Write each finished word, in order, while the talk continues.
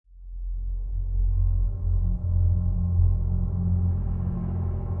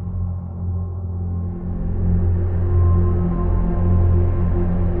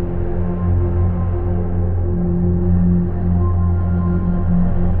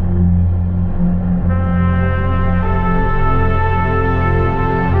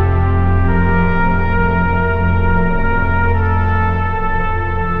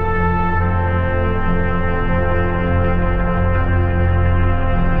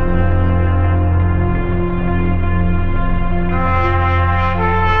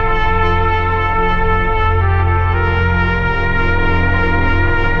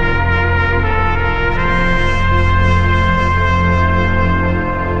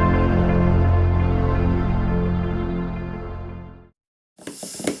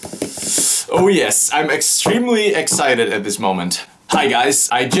Oh yes, I'm extremely excited at this moment. Hi guys,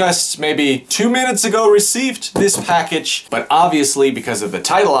 I just maybe 2 minutes ago received this package, but obviously because of the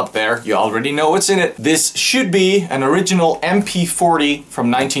title up there, you already know what's in it. This should be an original MP40 from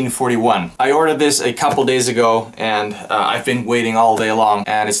 1941. I ordered this a couple days ago and I've been waiting all day long,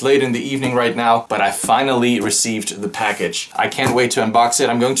 and it's late in the evening right now, but I finally received the package. I can't wait to unbox it.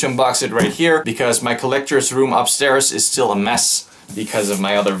 I'm going to unbox it right here because my collector's room upstairs is still a mess because of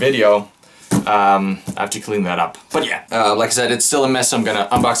my other video. I have to clean that up. But yeah, like I said, it's still a mess, so I'm gonna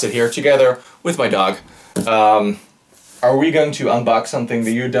unbox it here together with my dog. Are we going to unbox something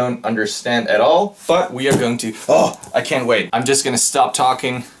that you don't understand at all? But we are going to... Oh, I can't wait. I'm just gonna stop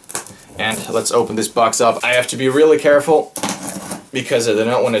talking and let's open this box up. I have to be really careful because I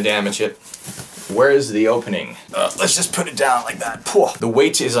don't want to damage it. Where is the opening? Let's just put it down like that. The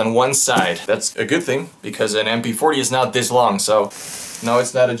weight is on one side. That's a good thing because an MP40 is not this long, so... No,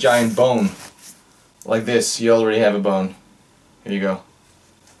 it's not a giant bone. Like this, you already have a bone. Here you go.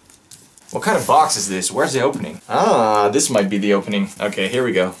 What kind of box is this? Where's the opening? Ah, this might be the opening. Okay, here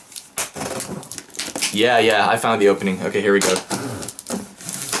we go. Yeah, I found the opening. Okay, here we go.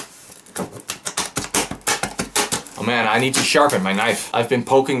 Oh man, I need to sharpen my knife. I've been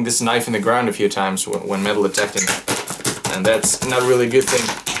poking this knife in the ground a few times when metal detecting. And that's not really a good thing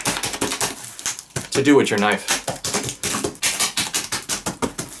to do with your knife.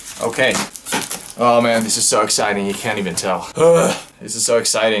 Okay. Oh man, this is so exciting, you can't even tell. This is so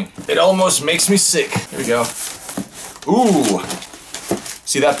exciting. It almost makes me sick. Here we go. Ooh!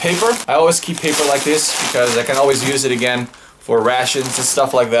 See that paper? I always keep paper like this because I can always use it again for rations and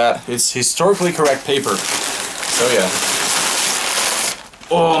stuff like that. It's historically correct paper. So yeah.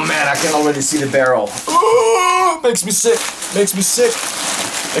 Oh man, I can already see the barrel. Oh, makes me sick. Makes me sick.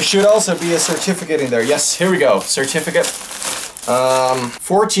 There should also be a certificate in there. Yes, here we go. Certificate.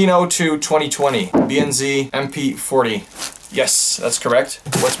 1402-2020 BNZ MP40. Yes, that's correct.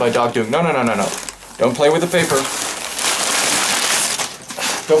 What's my dog doing? No. Don't play with the paper.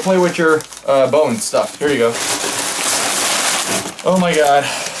 Don't play with your bone stuff. Here you go. Oh my god.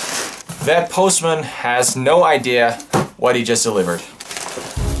 That postman has no idea what he just delivered.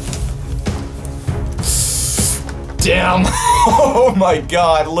 Damn. Oh my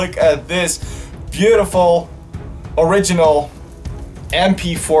god, look at this beautiful original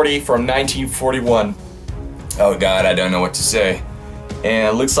MP40 from 1941. Oh god, I don't know what to say. And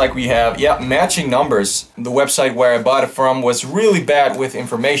it looks like we have, yeah, matching numbers. The website where I bought it from was really bad with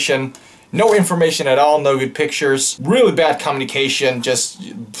information. No information at all, no good pictures. Really bad communication,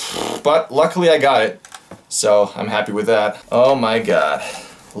 but luckily I got it. So I'm happy with that. Oh my god.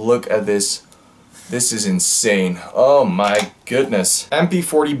 Look at this. This is insane. Oh my goodness.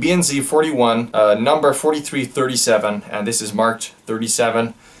 MP40 BNZ 41, number 4337, and this is marked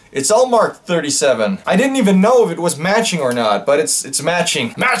 37. It's all marked 37. I didn't even know if it was matching or not, but it's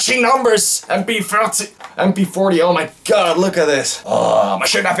matching. Matching numbers! MP40, oh my god, look at this. Oh,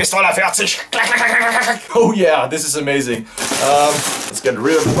 Maschine Pistola 40. Oh yeah, this is amazing. Let's get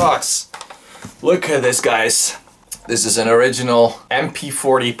rid of the box. Look at this, guys. This is an original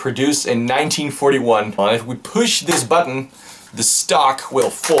MP40 produced in 1941. And if we push this button, the stock will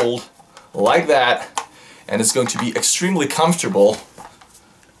fold like that, and it's going to be extremely comfortable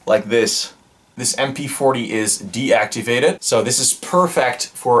like this. This MP40 is deactivated, so this is perfect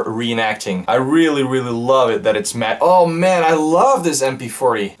for reenacting. I really love it that it's matte. Oh man, I love this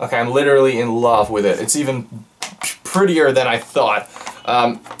MP40. Okay, I'm literally in love with it. It's even prettier than I thought.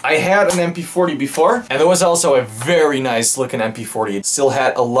 I had an MP40 before, and there was also a very nice looking MP40. It still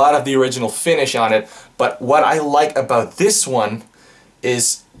had a lot of the original finish on it, but what I like about this one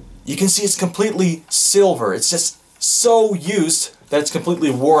is you can see it's completely silver. It's just so used that it's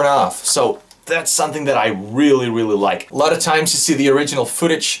completely worn off. So that's something that I really like. A lot of times you see the original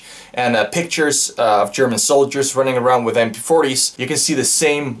footage and pictures of German soldiers running around with MP40s. You can see the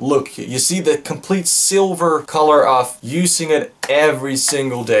same look. You see the complete silver color of using it every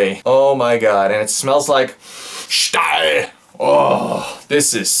single day. Oh my god, and it smells like Stahl. Oh,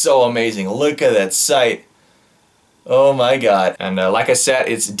 this is so amazing. Look at that sight. Oh my god. And like I said,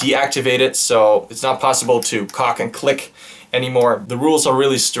 it's deactivated, so it's not possible to cock and click anymore. The rules are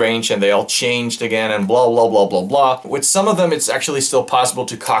really strange and they all changed again and blah blah blah. With some of them it's actually still possible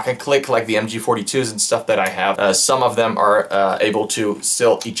to cock and click, like the MG42s and stuff that I have. Some of them are able to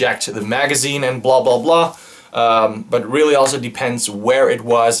still eject the magazine and blah blah blah. But really also depends where it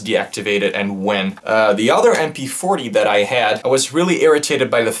was deactivated and when. The other MP40 that I had, I was really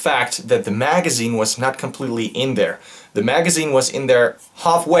irritated by the fact that the magazine was not completely in there. The magazine was in there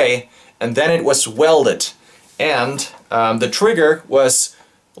halfway and then it was welded. And the trigger was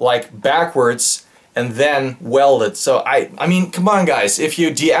like backwards and then weld it. So I mean, come on guys, if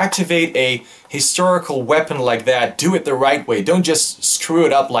you deactivate a historical weapon like that, do it the right way. Don't just screw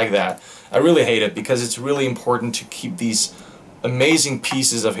it up like that. I really hate it because it's really important to keep these amazing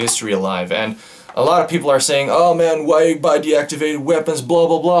pieces of history alive. And a lot of people are saying, oh man, why buy deactivated weapons, blah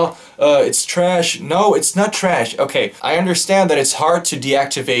blah blah, it's trash. No, it's not trash. Okay, I understand that it's hard to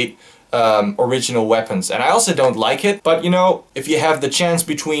deactivate original weapons, and I also don't like it, but you know, if you have the chance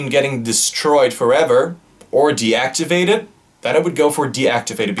between getting destroyed forever or deactivated, then I would go for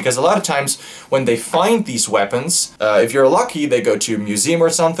deactivated, because a lot of times when they find these weapons, if you're lucky, they go to a museum or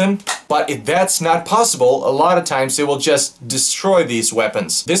something, but if that's not possible, a lot of times they will just destroy these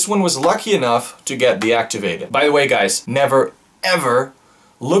weapons. This one was lucky enough to get deactivated. By the way guys, never ever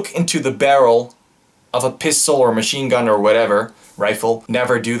look into the barrel of a pistol or machine gun or whatever, rifle.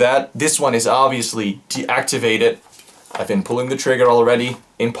 Never do that. This one is obviously deactivated. I've been pulling the trigger already.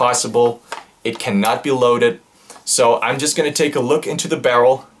 Impossible. It cannot be loaded. So I'm just gonna take a look into the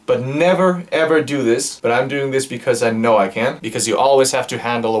barrel, but never ever do this. But I'm doing this because I know I can, because you always have to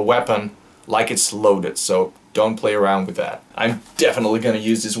handle a weapon like it's loaded, so don't play around with that. I'm definitely gonna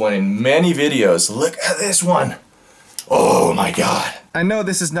use this one in many videos. Look at this one. Oh my god. I know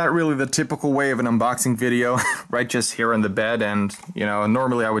this is not really the typical way of an unboxing video, right, just here on the bed, and you know,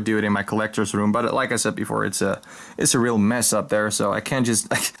 normally I would do it in my collector's room, but like I said before, it's a real mess up there, so I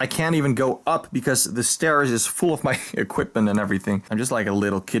can't even go up because the stairs is full of my equipment and everything. I'm just like a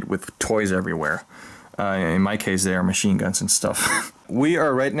little kid with toys everywhere. In my case, they are machine guns and stuff. We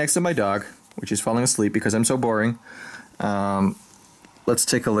are right next to my dog, which is falling asleep because I'm so boring. Let's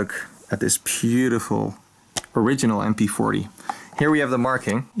take a look at this beautiful original MP40. Here we have the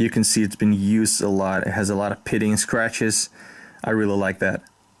marking. You can see it's been used a lot. It has a lot of pitting and scratches. I really like that.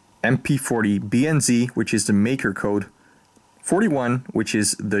 MP40 BNZ, which is the maker code, 41, which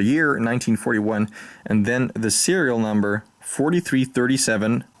is the year 1941, and then the serial number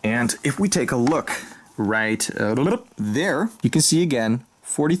 4337. And if we take a look right there, you can see again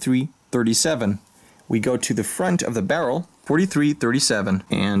 4337. We go to the front of the barrel, 4337,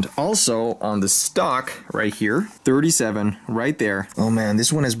 and also on the stock right here, 37 right there. Oh man,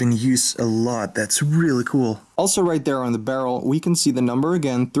 this one has been used a lot. That's really cool. Also right there on the barrel, we can see the number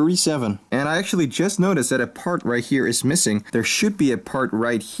again, 37. And I actually just noticed that a part right here is missing. There should be a part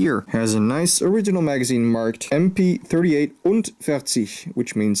right here. Has a nice original magazine marked MP38 und 40,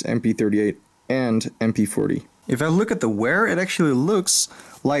 which means MP38 and MP40. If I look at the wear, it actually looks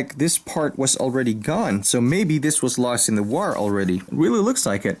like this part was already gone. So maybe this was lost in the war already. It really looks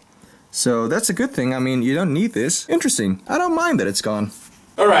like it. So that's a good thing. I mean, you don't need this. Interesting. I don't mind that it's gone.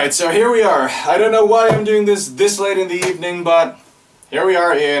 Alright, so here we are. I don't know why I'm doing this late in the evening, but here we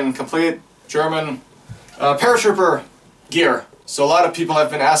are in complete German paratrooper gear. So a lot of people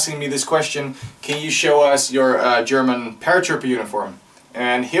have been asking me this question, can you show us your German paratrooper uniform?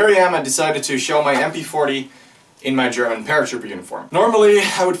 And here I am, I decided to show my MP40 in my German paratrooper uniform. Normally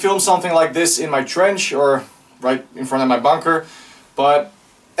I would film something like this in my trench or right in front of my bunker, but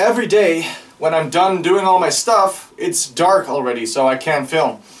every day when I'm done doing all my stuff, it's dark already, so I can't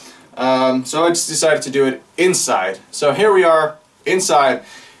film. So I just decided to do it inside. So here we are inside.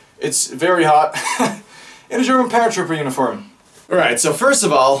 It's very hot in a German paratrooper uniform. Alright, so first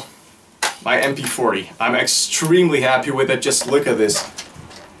of all, my MP40. I'm extremely happy with it. Just look at this.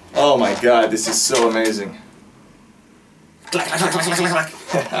 Oh my god, this is so amazing.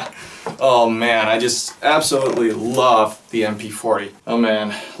 Oh man, I just absolutely love the MP40. Oh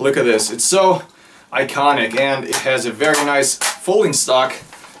man, look at this. It's so iconic, and it has a very nice folding stock.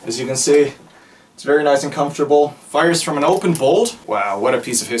 As you can see, it's very nice and comfortable. Fires from an open bolt. Wow, what a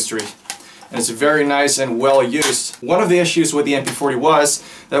piece of history. And it's very nice and well used. One of the issues with the MP40 was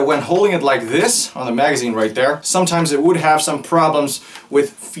that when holding it like this on the magazine right there, sometimes it would have some problems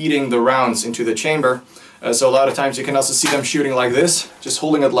with feeding the rounds into the chamber. So a lot of times you can also see them shooting like this, just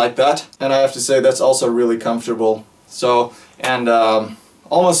holding it like that. And I have to say that's also really comfortable. So, and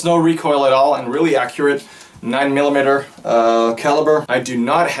almost no recoil at all, and really accurate 9mm caliber. I do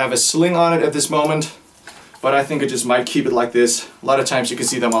not have a sling on it at this moment, but I think I just might keep it like this. A lot of times you can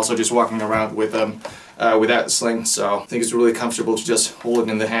see them also just walking around with without sling, so I think it's really comfortable to just hold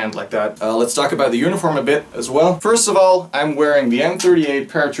it in the hand like that. Let's talk about the uniform a bit as well. First of all, I'm wearing the M38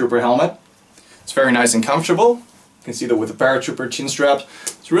 paratrooper helmet. It's very nice and comfortable. You can see that with the paratrooper chin strap.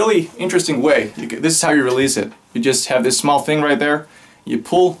 It's a really interesting way. This is how you release it. You just have this small thing right there. You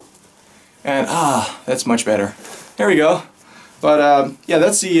pull, and that's much better. There we go. But yeah,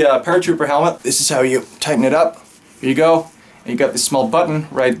 that's the paratrooper helmet. This is how you tighten it up. Here you go. And you got this small button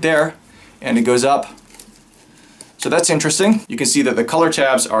right there, and it goes up. So that's interesting. You can see that the color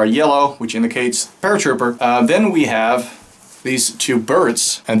tabs are yellow, which indicates paratrooper. Then we have these two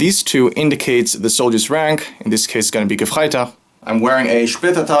birds, and these two indicates the soldier's rank. In this case, it's going to be Gefreiter. I'm wearing a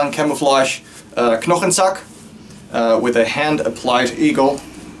Splittertarn camouflage Knochensack with a hand-applied eagle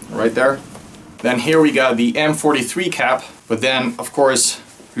right there. Then here we got the M43 cap, but then, of course,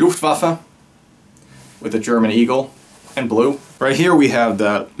 Luftwaffe with the German eagle and blue. Right here we have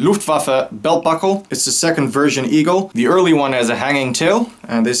the Luftwaffe belt buckle. It's the second version eagle. The early one has a hanging tail,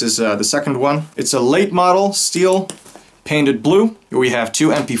 and this is the second one. It's a late model, steel, painted blue. Here we have two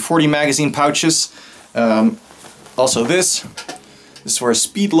MP40 magazine pouches. Also this is for a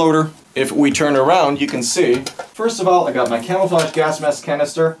speed loader. If we turn around, you can see, first of all, I got my camouflage gas mask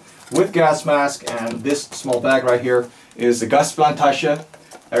canister with gas mask, and this small bag right here is the Gasflammtasche.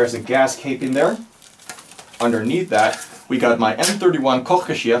 There's a gas cape in there. Underneath that, we got my M31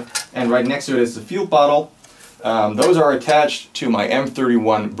 Kochgeschirr, and right next to it is the field bottle. Those are attached to my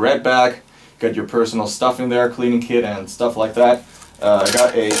M31 bread bag. Got your personal stuff in there, cleaning kit and stuff like that. I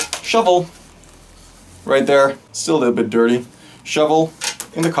got a shovel right there, still a little bit dirty. Shovel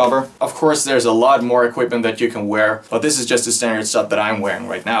in the cover. Of course, there's a lot more equipment that you can wear, but this is just the standard stuff that I'm wearing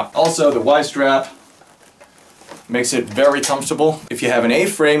right now. Also, the Y strap makes it very comfortable. If you have an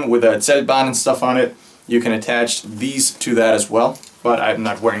A-frame with a Zeltbahn and stuff on it, you can attach these to that as well, but I'm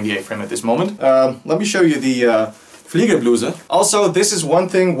not wearing the A-frame at this moment. Let me show you the Fliegerbluse. Also, this is one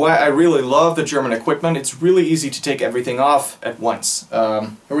thing why I really love the German equipment. It's really easy to take everything off at once.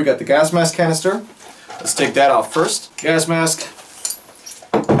 Here we got the gas mask canister. Let's take that off first. Gas mask.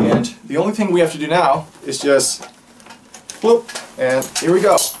 And the only thing we have to do now is just whoop, and here we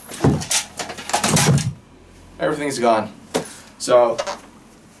go. Everything's gone. So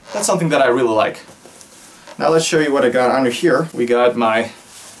that's something that I really like. Now let's show you what I got under here. We got my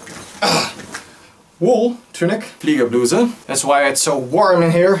wool tunic, Fliegerbluse. That's why it's so warm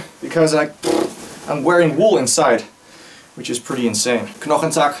in here, because I'm wearing wool inside, which is pretty insane.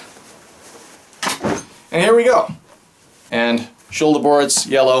 Knochensack. And here we go. And shoulder boards,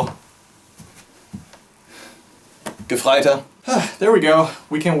 yellow. Gefreiter. There we go.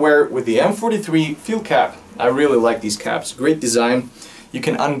 We can wear it with the M43 field cap. I really like these caps. Great design. You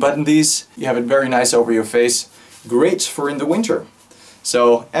can unbutton these. You have it very nice over your face. Great for in the winter.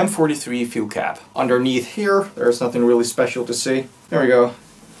 So M43 field cap. Underneath here, there's nothing really special to see. There we go.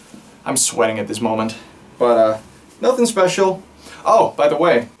 I'm sweating at this moment, but nothing special. Oh, by the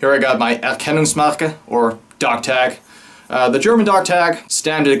way, here I got my Erkennungsmarke, or dog tag. The German dog tag,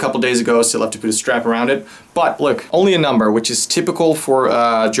 standard a couple days ago, still have to put a strap around it. But look, only a number, which is typical for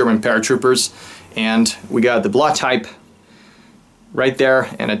German paratroopers. And we got the blood type right there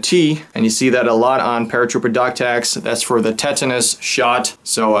and a T, and you see that a lot on paratrooper dog tags. That's for the tetanus shot.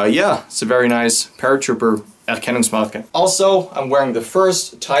 So yeah, it's a very nice paratrooper Erkennungsmarke. Also, I'm wearing the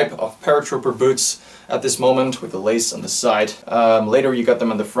first type of paratrooper boots at this moment with the lace on the side. Later you got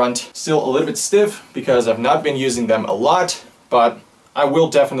them on the front. Still a little bit stiff because I've not been using them a lot, but I will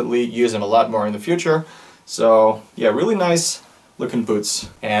definitely use them a lot more in the future. So yeah, really nice looking boots.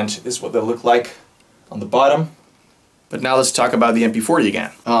 And this is what they look like on the bottom. But now let's talk about the MP40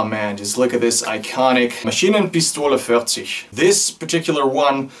 again. Oh man, just look at this iconic Maschinenpistole 40. This particular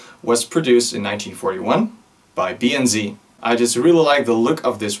one was produced in 1941 by B&Z. I just really like the look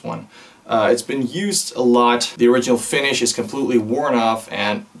of this one. It's been used a lot. The original finish is completely worn off,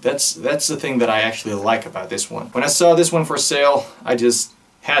 and that's the thing that I actually like about this one. When I saw this one for sale, I just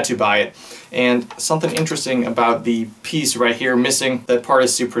had to buy it. And something interesting about the piece right here missing, that part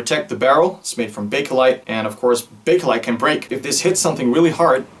is to protect the barrel. It's made from Bakelite, and of course Bakelite can break. If this hits something really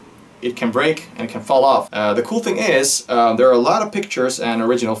hard, it can break and it can fall off. The cool thing is, there are a lot of pictures and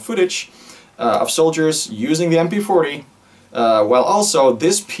original footage of soldiers using the MP40, while also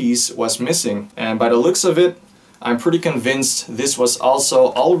this piece was missing. And by the looks of it, I'm pretty convinced this was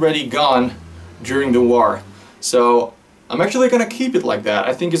also already gone during the war. So I'm actually gonna keep it like that.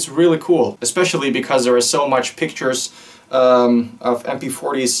 I think it's really cool, especially because there are so much pictures of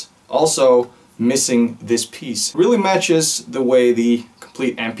MP40s also missing this piece. Really matches the way the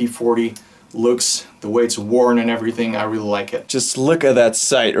complete MP40 looks, the way it's worn and everything. I really like it. Just look at that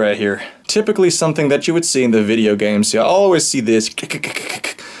sight right here. Typically something that you would see in the video games. You always see this.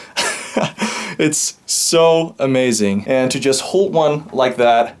 It's so amazing. And to just hold one like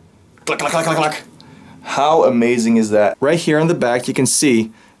that, click, click, click, click, click. How amazing is that? Right here in the back you can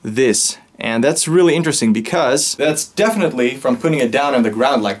see this, and that's really interesting because that's definitely from putting it down on the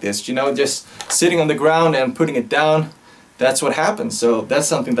ground like this, you know, just sitting on the ground and putting it down. That's what happens. So that's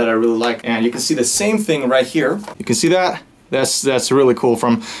something that I really like. And you can see the same thing right here. You can see that That's really cool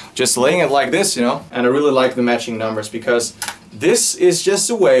from just laying it like this, you know. And I really like the matching numbers because this is just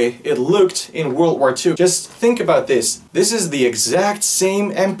the way it looked in World War II. Just think about this. This is the exact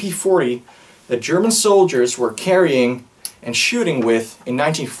same MP40 that German soldiers were carrying and shooting with in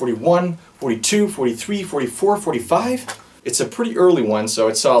 1941, 42, 43, 44, 45. It's a pretty early one, so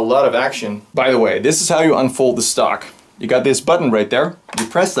it saw a lot of action. By the way, this is how you unfold the stock. You got this button right there, you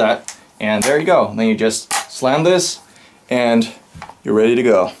press that, and there you go. Then you just slam this, and you're ready to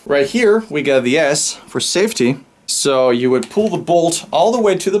go. Right here, we got the S for safety. So you would pull the bolt all the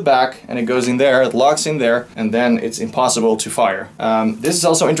way to the back, and it goes in there, it locks in there, and then it's impossible to fire. This is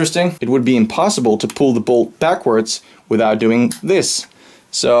also interesting. It would be impossible to pull the bolt backwards without doing this.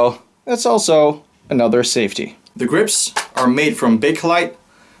 So that's also another safety. The grips are made from Bakelite.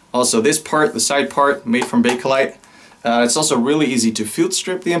 Also this part, the side part, made from Bakelite. It's also really easy to field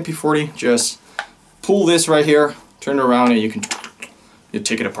strip the MP40. Just pull this right here, turn it around, and you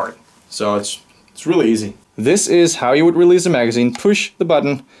take it apart. So it's really easy. This is how you would release the magazine. Push the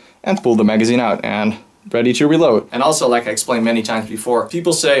button and pull the magazine out, and ready to reload. And also, like I explained many times before,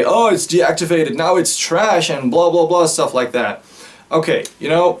 people say, oh, it's deactivated, now it's trash, and blah blah blah, stuff like that. Okay, you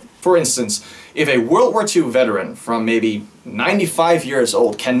know, for instance, if a World War II veteran from maybe 95 years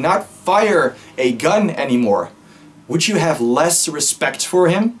old cannot fire a gun anymore, would you have less respect for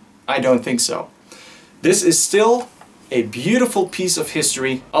him? I don't think so. This is still a beautiful piece of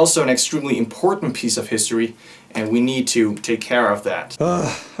history, also an extremely important piece of history, and we need to take care of that.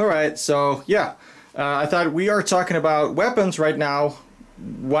 Alright, so yeah, I thought we are talking about weapons right now.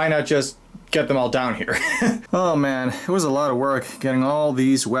 Why not just get them all down here? Oh man, it was a lot of work getting all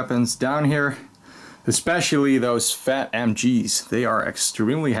these weapons down here, especially those fat MGs. They are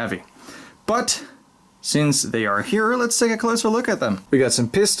extremely heavy. But since they are here, let's take a closer look at them. We got some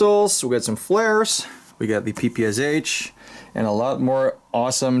pistols, we got some flares, we got the PPSH, and a lot more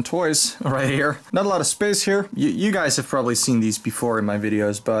awesome toys right here. Not a lot of space here. You guys have probably seen these before in my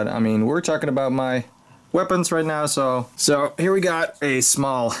videos, but I mean, we're talking about my weapons right now, so here we got a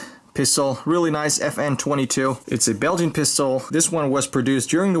small pistol, really nice FN22. It's a Belgian pistol. This one was produced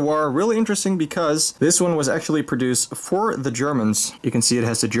during the war. Really interesting because this one was actually produced for the Germans. You can see it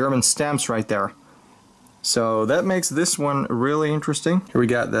has the German stamps right there. So that makes this one really interesting. Here we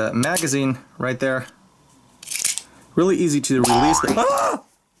got the magazine right there. Really easy to release. Ah!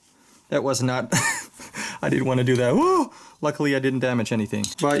 That was not... I didn't want to do that. Woo! Luckily I didn't damage anything.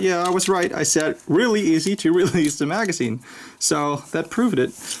 But yeah, I was right. I said really easy to release the magazine. So that proved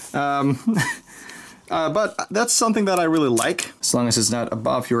it. But that's something that I really like, as long as it's not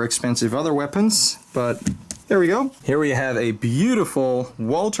above your expensive other weapons. But there we go. Here we have a beautiful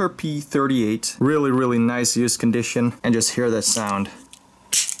Walther P38. Really, really nice used condition. And just hear that sound.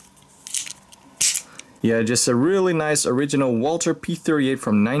 Yeah, just a really nice original Walther P38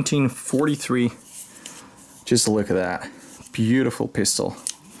 from 1943. Just look at that. Beautiful pistol.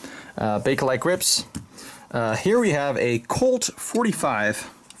 Bakelite grips. Here we have a Colt 45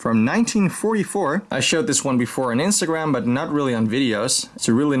 from 1944. I showed this one before on Instagram, but not really on videos. It's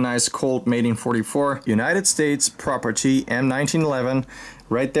a really nice Colt made in 44. United States property, M1911.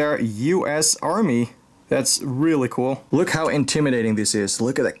 Right there, US Army. That's really cool. Look how intimidating this is.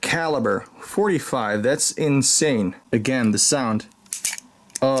 Look at the caliber. 45, that's insane. Again, the sound.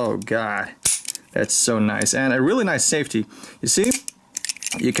 Oh god. That's so nice. And a really nice safety. You see?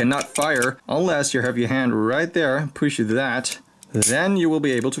 You cannot fire unless you have your hand right there. Push that. Then you will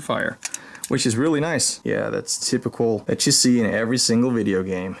be able to fire. Which is really nice. Yeah, that's typical that you see in every single video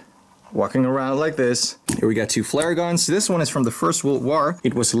game. Walking around like this. Here we got two flare guns. This one is from the First World War.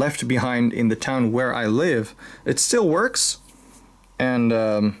 It was left behind in the town where I live. It still works. And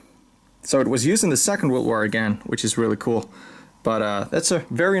so it was used in the Second World War again, which is really cool. But that's a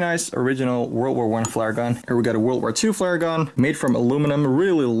very nice original World War I flare gun. Here we got a World War II flare gun, made from aluminum,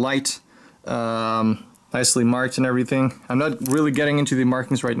 really light, nicely marked and everything. I'm not really getting into the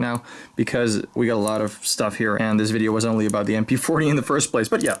markings right now because we got a lot of stuff here, and this video was only about the MP40 in the first place.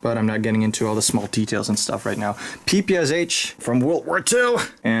 But yeah, but I'm not getting into all the small details and stuff right now. PPSH from World War II,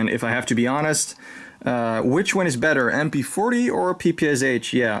 and if I have to be honest, which one is better, MP40 or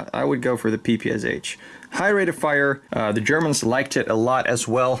PPSH? Yeah, I would go for the PPSH. High rate of fire. The Germans liked it a lot as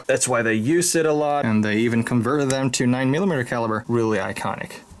well. That's why they used it a lot, and they even converted them to 9mm caliber. Really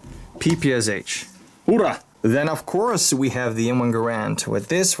iconic. PPSH. Hoorah! Then of course we have the M1 Garand with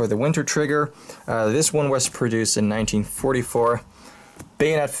this for the winter trigger. This one was produced in 1944.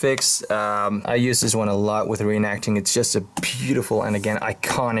 bayonet fix. I use this one a lot with reenacting. It's just a beautiful and again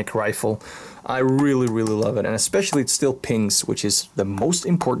iconic rifle. I really love it, and especially it still pings, which is the most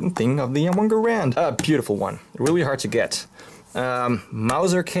important thing of the M1 Garand. A beautiful one, really hard to get.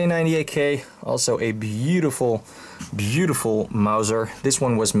 Mauser K98K, also a beautiful Mauser. This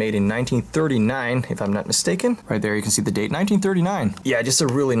one was made in 1939, if I'm not mistaken. Right there, you can see the date, 1939. Yeah, just a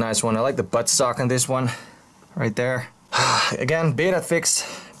really nice one. I like the buttstock on this one, right there. Again, bayonet fixed,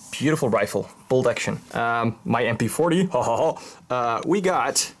 beautiful rifle, bolt action. My MP40, we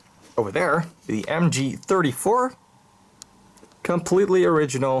got over there the MG34, completely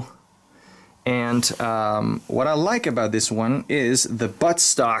original. And what I like about this one is the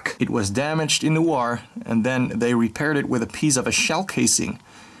buttstock. It was damaged in the war, and then they repaired it with a piece of a shell casing,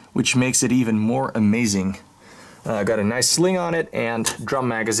 which makes it even more amazing. Got a nice sling on it and drum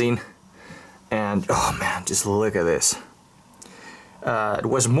magazine. And oh man, just look at this. It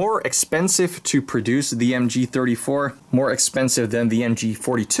was more expensive to produce the MG34, more expensive than the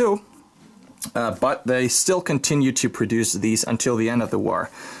MG42, but they still continued to produce these until the end of the war.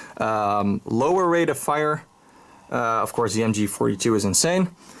 Lower rate of fire, of course the MG42 is insane,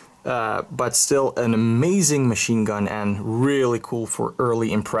 but still an amazing machine gun and really cool for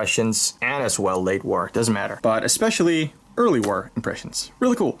early impressions and as well late war, doesn't matter. But especially early war impressions,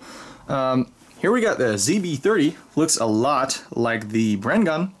 really cool. Here we got the ZB30, looks a lot like the Bren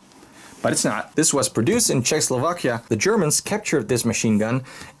gun, but it's not. This was produced in Czechoslovakia. The Germans captured this machine gun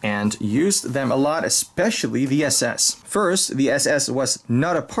and used them a lot, especially the SS. First, the SS was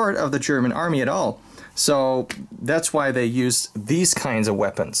not a part of the German army at all, so that's why they used these kinds of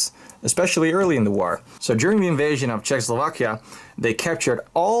weapons, especially early in the war. So during the invasion of Czechoslovakia, they captured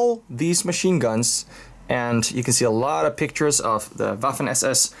all these machine guns, and you can see a lot of pictures of the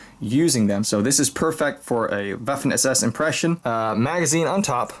Waffen-SS using them. So this is perfect for a Waffen-SS impression. Magazine on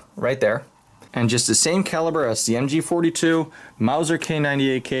top, right there. And just the same caliber as the MG42, Mauser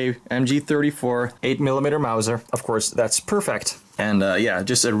K98K, MG34, 8mm Mauser. Of course, that's perfect. And yeah,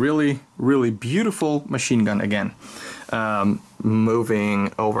 just a really beautiful machine gun again.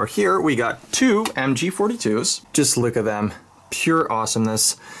 Moving over here, we got two MG42s. Just look at them, pure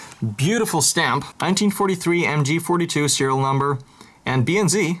awesomeness. Beautiful stamp, 1943 MG42 serial number, and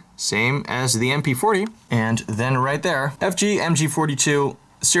BNZ, same as the MP40. And then right there, FG MG42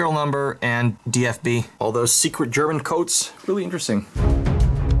 serial number and DFB. All those secret German codes, really interesting.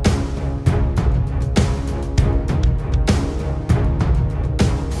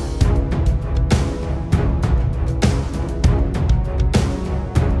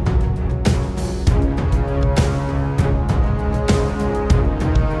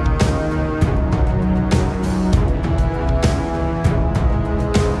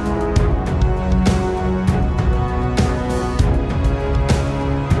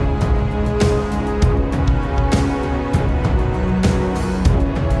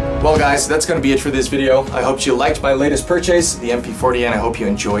 Well guys, that's going to be it for this video. I hope you liked my latest purchase, the MP40, and I hope you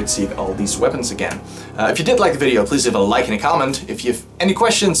enjoyed seeing all these weapons again. If you did like the video, please leave a like and a comment. If you have any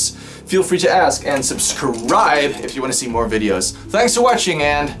questions, feel free to ask, and subscribe if you want to see more videos. Thanks for watching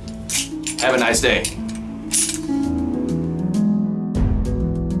and have a nice day.